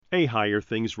A Higher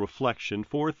Things Reflection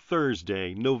for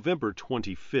Thursday, November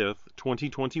 25th,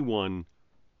 2021.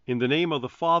 In the name of the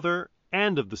Father,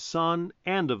 and of the Son,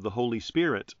 and of the Holy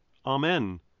Spirit.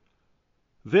 Amen.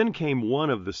 Then came one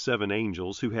of the 7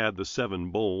 angels who had the 7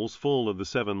 bowls full of the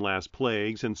 7 last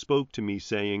plagues, and spoke to me,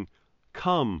 saying,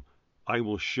 Come, I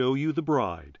will show you the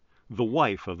bride, the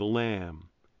wife of the Lamb.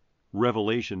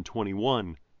 Revelation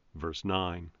 21, verse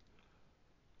 9.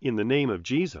 In the name of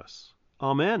Jesus.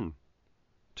 Amen.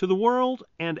 To the world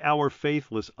and our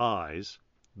faithless eyes,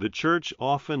 the church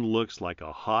often looks like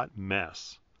a hot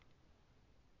mess.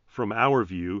 From our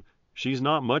view, she's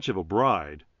not much of a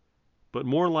bride, but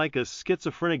more like a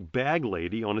schizophrenic bag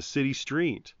lady on a city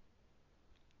street.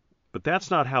 But that's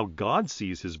not how God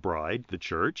sees his bride, the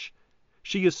church.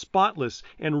 She is spotless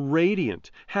and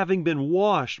radiant, having been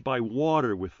washed by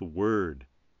water with the Word.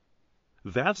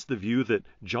 That's the view that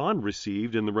John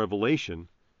received in the Revelation,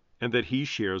 and that he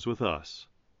shares with us.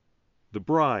 The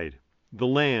bride, the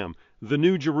Lamb, the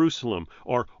New Jerusalem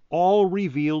are all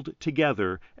revealed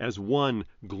together as one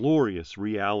glorious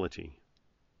reality.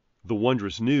 The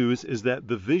wondrous news is that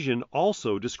the vision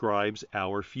also describes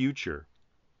our future.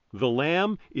 The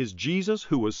Lamb is Jesus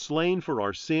who was slain for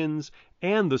our sins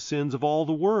and the sins of all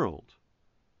the world.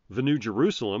 The New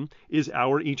Jerusalem is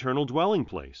our eternal dwelling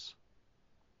place.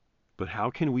 But how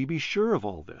can we be sure of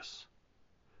all this?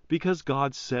 Because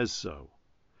God says so.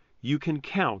 You can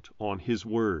count on his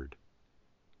word.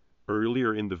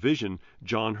 Earlier in the vision,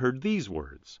 John heard these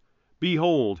words,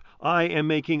 Behold, I am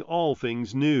making all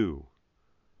things new.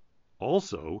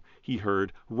 Also, he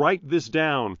heard, Write this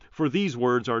down, for these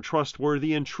words are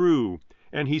trustworthy and true.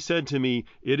 And he said to me,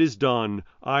 It is done.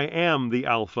 I am the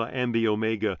Alpha and the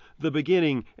Omega, the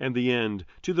beginning and the end.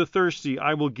 To the thirsty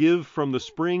I will give from the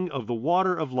spring of the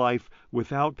water of life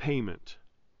without payment.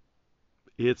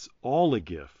 It's all a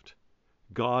gift,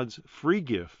 God's free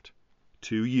gift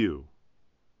to you.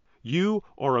 You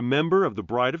are a member of the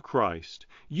bride of Christ.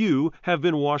 You have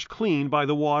been washed clean by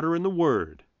the water and the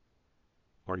Word.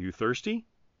 Are you thirsty?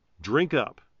 Drink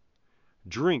up.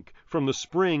 Drink from the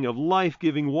spring of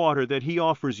life-giving water that he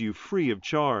offers you free of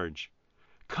charge.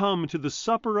 Come to the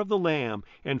supper of the Lamb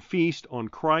and feast on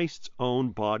Christ's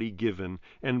own body given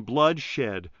and blood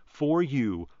shed for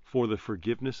you for the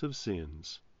forgiveness of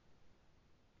sins.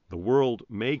 The world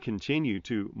may continue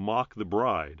to mock the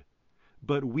bride,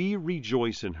 but we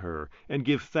rejoice in her and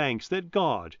give thanks that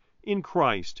God, in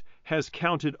Christ, has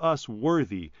counted us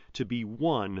worthy to be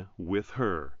one with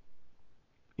her.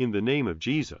 In the name of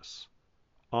Jesus.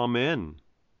 Amen.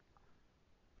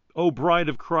 O bride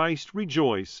of Christ,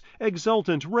 rejoice,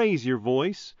 exultant raise your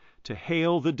voice, to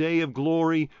hail the day of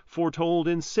glory foretold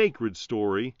in sacred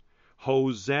story.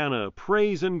 Hosanna,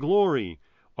 praise and glory,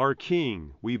 our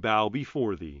King, we bow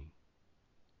before thee.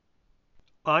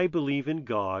 I believe in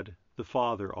God, the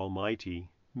Father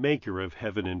Almighty, maker of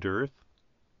heaven and earth,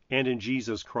 and in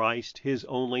Jesus Christ, his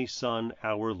only Son,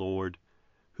 our Lord,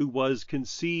 who was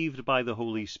conceived by the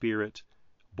Holy Spirit,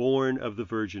 born of the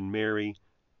Virgin Mary,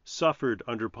 suffered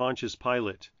under Pontius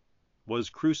Pilate, was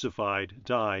crucified,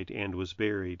 died, and was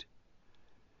buried.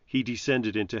 He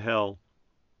descended into hell.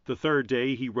 The 3rd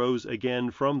day he rose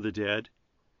again from the dead.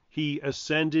 He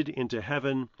ascended into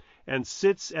heaven and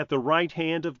sits at the right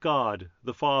hand of God,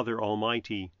 the Father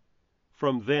Almighty.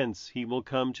 From thence he will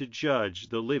come to judge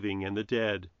the living and the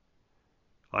dead.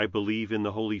 I believe in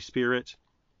the Holy Spirit,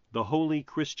 the holy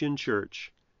Christian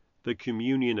Church, the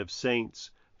communion of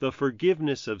saints, the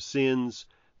forgiveness of sins,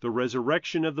 the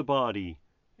resurrection of the body,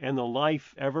 and the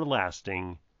life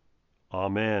everlasting.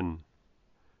 Amen.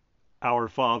 Our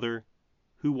Father,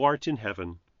 who art in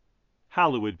heaven,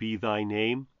 hallowed be thy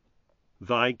name.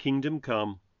 Thy kingdom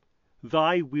come,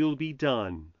 thy will be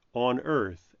done, on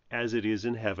earth as it is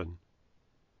in heaven.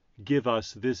 Give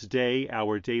us this day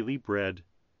our daily bread,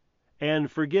 and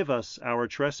forgive us our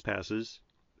trespasses,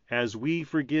 as we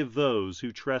forgive those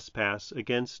who trespass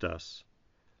against us.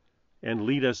 And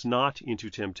lead us not into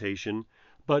temptation,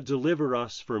 but deliver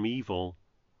us from evil.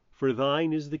 For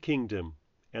thine is the kingdom,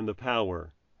 and the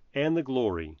power, and the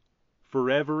glory,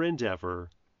 forever and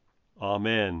ever.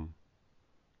 Amen.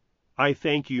 I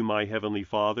thank you, my heavenly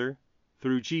Father,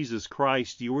 through Jesus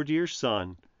Christ, your dear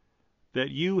Son, that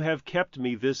you have kept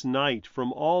me this night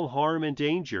from all harm and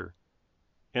danger,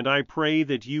 and I pray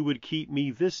that you would keep me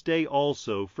this day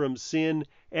also from sin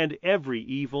and every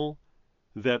evil,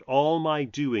 that all my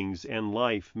doings and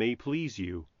life may please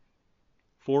you.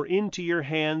 For into your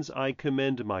hands I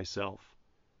commend myself,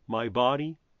 my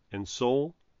body and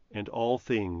soul and all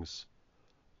things.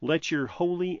 Let your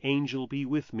holy angel be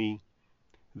with me,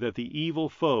 that the evil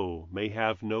foe may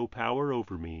have no power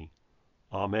over me.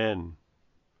 Amen.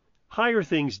 Higher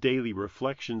Things Daily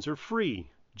Reflections are free,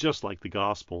 just like the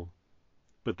Gospel,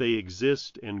 but they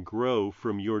exist and grow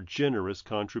from your generous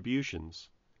contributions.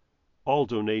 All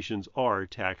donations are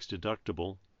tax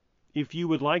deductible. If you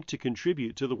would like to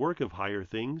contribute to the work of Higher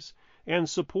Things and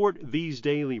support these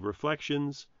daily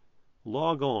reflections,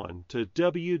 log on to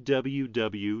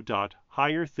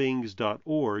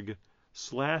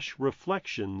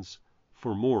www.higherthings.org/reflections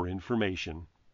for more information.